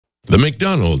The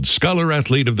McDonald's Scholar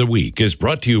Athlete of the Week is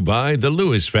brought to you by the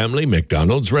Lewis Family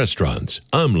McDonald's Restaurants.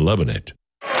 I'm loving it.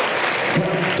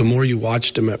 The more you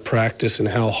watched him at practice and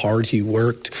how hard he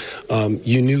worked,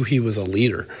 you knew he was a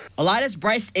leader. Elida's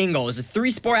Brice Engle is a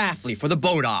three-sport athlete for the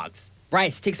Bulldogs.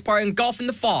 Brice takes part in golf in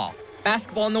the fall,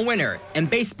 basketball in the winter, and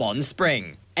baseball in the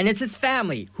spring. And it's his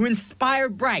family who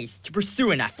inspired Brice to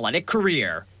pursue an athletic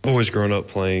career. I've always grown up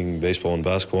playing baseball and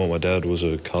basketball. My dad was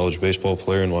a college baseball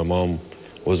player, and my mom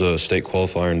was a state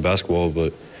qualifier in basketball,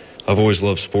 but I've always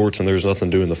loved sports, and there was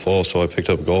nothing to do in the fall, so I picked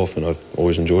up golf, and I've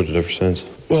always enjoyed it ever since.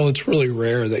 Well, it's really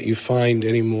rare that you find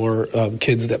any more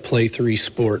kids that play three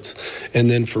sports. And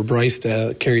then for Brice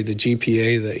to carry the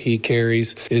GPA that he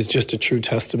carries is just a true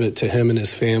testament to him and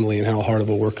his family and how hard of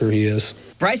a worker he is.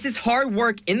 Brice's hard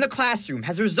work in the classroom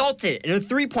has resulted in a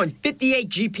 3.58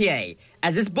 GPA,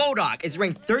 as this Bulldog is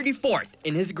ranked 34th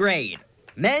in his grade.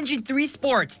 Managing three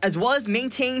sports as well as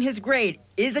maintaining his grade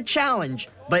is a challenge,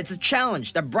 but it's a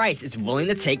challenge that Brice is willing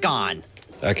to take on.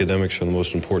 Academics are the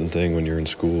most important thing when you're in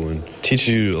school and teach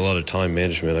you a lot of time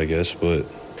management, I guess. But,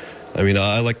 I mean,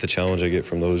 I like the challenge I get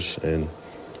from those, and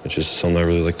it's just something I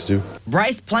really like to do.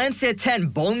 Brice plans to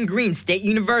attend Bowling Green State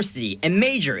University and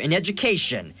major in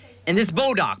education. And this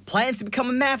Bulldog plans to become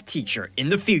a math teacher in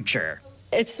the future.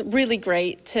 It's really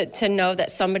great to know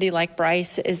that somebody like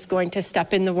Brice is going to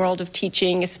step in the world of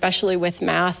teaching, especially with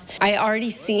math. I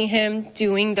already see him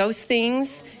doing those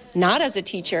things, not as a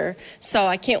teacher, so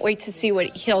I can't wait to see what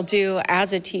he'll do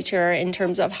as a teacher in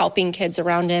terms of helping kids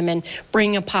around him and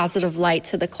bring a positive light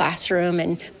to the classroom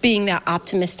and being that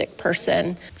optimistic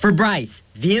person. For Brice,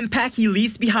 the impact he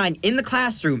leaves behind in the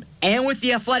classroom and with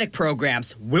the athletic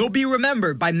programs will be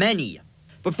remembered by many.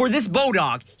 But for this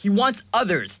Bulldog, he wants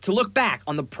others to look back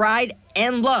on the pride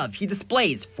and love he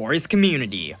displays for his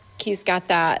community. He's got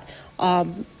that,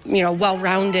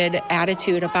 well-rounded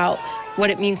attitude about what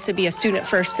it means to be a student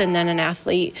first and then an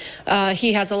athlete.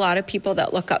 He has a lot of people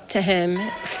that look up to him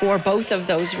for both of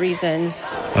those reasons.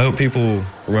 I hope people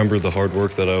remember the hard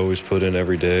work that I always put in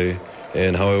every day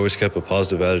and how I always kept a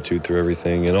positive attitude through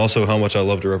everything, and also how much I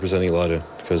love to represent Elida,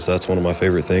 because that's one of my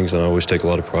favorite things, and I always take a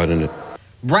lot of pride in it.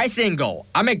 Brice Engle,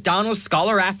 our McDonald's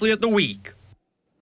Scholar Athlete of the Week.